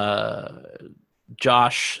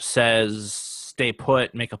 Josh says, stay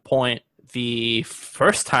put, make a point. The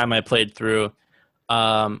first time I played through,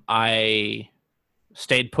 I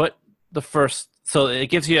stayed put the first. So it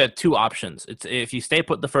gives you two options. It's if you stay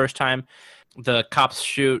put the first time, the cops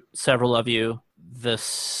shoot several of you. The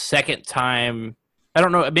second time, I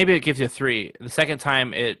don't know, maybe it gives you three. The second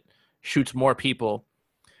time, it shoots more people.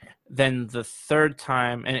 Then the third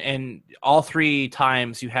time, and all three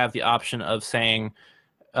times, you have the option of saying,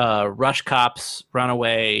 rush cops, run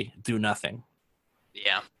away, do nothing.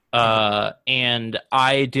 Yeah. And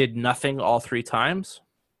I did nothing all three times.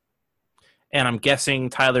 And I'm guessing,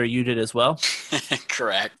 Tyler, you did as well.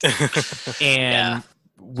 Correct. And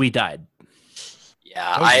we died.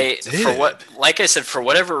 Yeah, like I said, for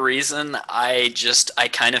whatever reason, I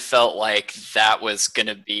kind of felt like that was going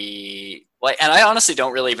to be like, and I honestly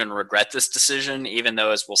don't really even regret this decision, even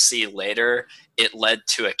though, as we'll see later, it led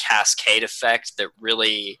to a cascade effect that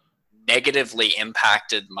really negatively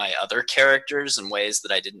impacted my other characters in ways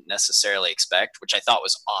that I didn't necessarily expect, which I thought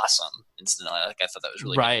was awesome instantly. Like, I thought that was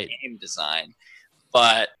really good game design.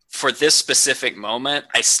 But for this specific moment,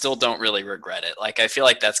 I still don't really regret it. Like, I feel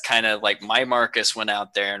like that's kind of like my Marcus went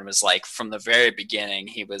out there and was like, from the very beginning,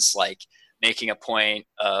 he was like making a point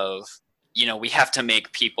of, we have to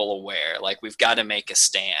make people aware. Like, we've got to make a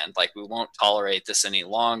stand. Like, we won't tolerate this any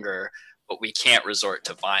longer, but we can't resort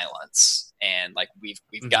to violence. And like, we've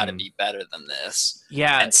got to be better than this.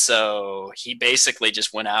 Yeah. And so he basically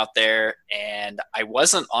just went out there, and I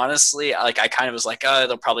wasn't honestly, like, I kind of was like, oh,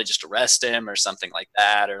 they'll probably just arrest him or something like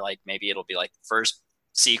that. Or like, maybe it'll be like the first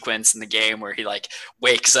sequence in the game where he like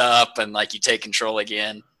wakes up and like you take control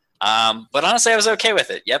again. But honestly, I was okay with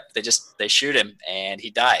it. Yep. They shoot him and he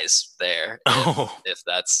dies there. If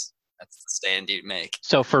that's the stand you make.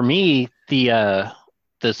 So for me, the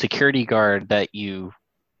security guard that you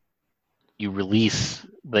release,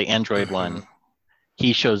 the android one,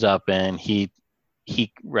 he shows up and he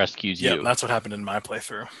rescues you. Yeah, that's what happened in my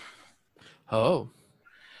playthrough. Oh.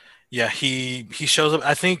 Yeah, he shows up.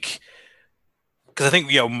 I think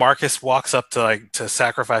Marcus walks up to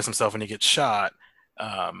sacrifice himself and he gets shot.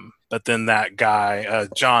 But then that guy,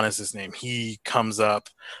 John is his name, he comes up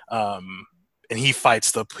and he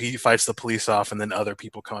fights the police off, and then other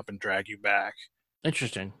people come up and drag you back.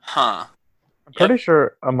 Interesting. Huh. I'm pretty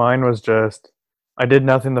sure mine was just I did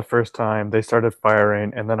nothing the first time. They started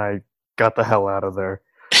firing, and then I got the hell out of there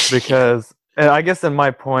because and I guess in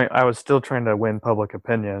my point, I was still trying to win public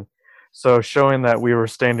opinion. So showing that we were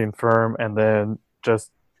standing firm, and then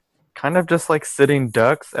just kind of just like sitting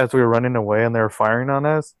ducks as we were running away, and they were firing on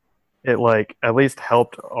us. It like at least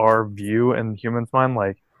helped our view in humans' mind.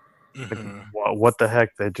 Like, Mhm. what the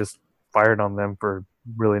heck? They just fired on them for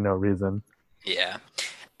really no reason. Yeah.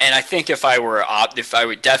 And I think if I were like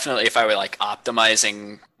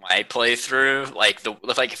optimizing my playthrough, like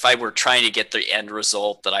if I were trying to get the end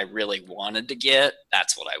result that I really wanted to get,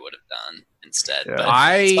 that's what I would have done instead. Yeah.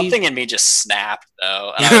 But something in me just snapped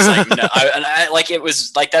though, and I was like, no, it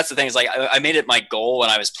was like that's the thing is like I made it my goal when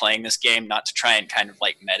I was playing this game not to try and kind of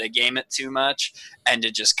like metagame it too much, and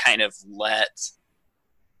to just kind of let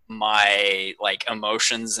my like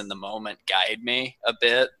emotions in the moment guide me a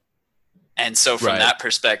bit. And so from that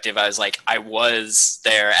perspective, I was like, I was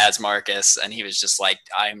there as Marcus, and he was just like,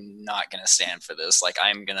 I'm not going to stand for this. Like,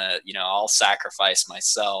 I'm going to, I'll sacrifice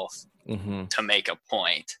myself to make a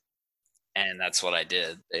point. And that's what I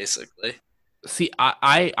did, basically. See,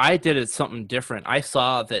 I did it something different. I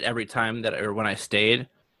saw that every time when I stayed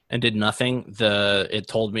and did nothing, it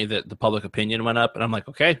told me that the public opinion went up. And I'm like,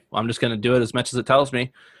 okay, well, I'm just going to do it as much as it tells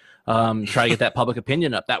me. Try to get that public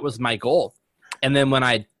opinion up. That was my goal. And then when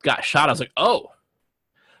I got shot, I was like, oh,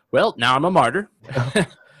 well, now I'm a martyr.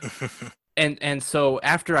 and so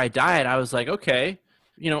after I died, I was like, okay,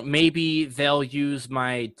 maybe they'll use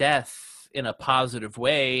my death in a positive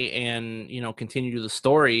way and, continue the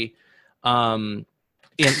story in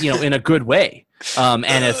a good way. And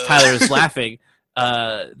as Tyler is laughing,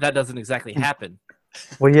 that doesn't exactly happen.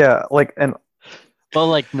 Well, yeah, well,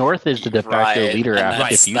 like North is the de facto leader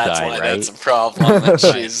if you die, right? That's a problem. That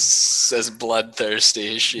she's as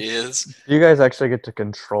bloodthirsty as she is. Do you guys actually get to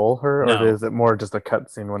control her, No. or is it more just a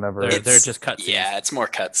cutscene whenever? They're just cutscenes. Yeah, it's more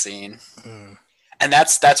cutscene. And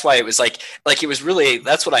that's why it was like it was really,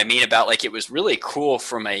 that's what I mean about like it was really cool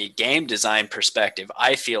from a game design perspective.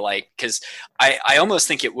 I feel like because I almost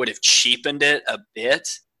think it would have cheapened it a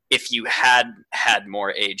bit if you had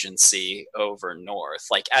more agency over North.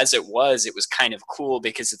 Like as it was kind of cool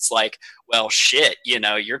because it's like, well, shit,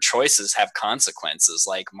 your choices have consequences.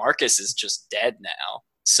 Like Marcus is just dead now.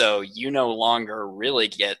 So you no longer really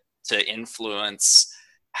get to influence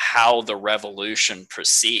how the revolution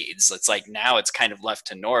proceeds. It's like now it's kind of left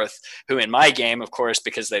to North, who in my game, of course,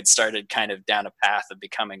 because they'd started kind of down a path of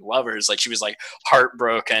becoming lovers, like she was like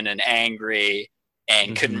heartbroken and angry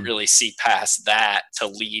and couldn't really see past that to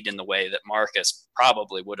lead in the way that Marcus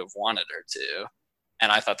probably would have wanted her to.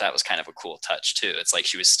 And I thought that was kind of a cool touch too. It's like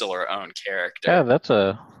she was still her own character. Yeah, that's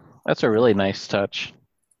a really nice touch.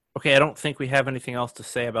 Okay, I don't think we have anything else to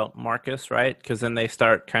say about Marcus, right? Because then they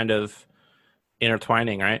start kind of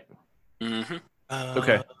intertwining, right?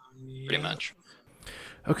 Okay. Pretty much.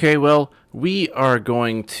 Okay, well, we are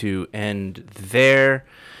going to end there,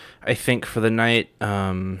 I think, for the night.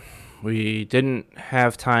 We didn't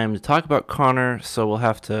have time to talk about Connor, so we'll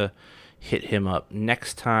have to hit him up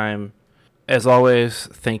next time. As always,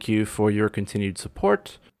 thank you for your continued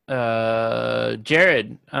support.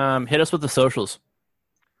 Jared, hit us with the socials.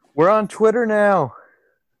 We're on Twitter now.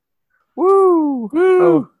 Woo!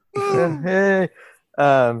 Woo! Oh, hey.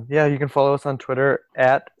 Yeah, you can follow us on Twitter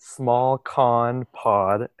at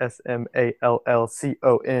SmallConPod,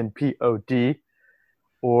 SmallConPod,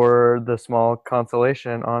 or the Small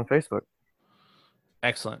Consolation on Facebook.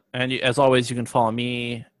 Excellent. And as always, you can follow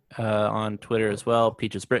me on Twitter as well,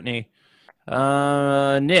 Peaches Brittany.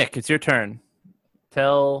 Nick, it's your turn.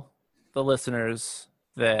 Tell the listeners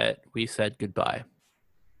that we said goodbye.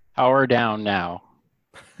 Power down now.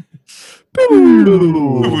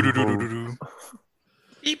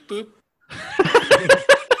 Beep boop.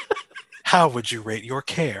 How would you rate your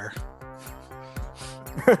care?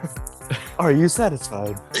 Are you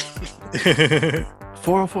satisfied?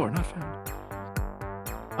 404, not found.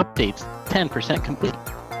 Updates 10% complete.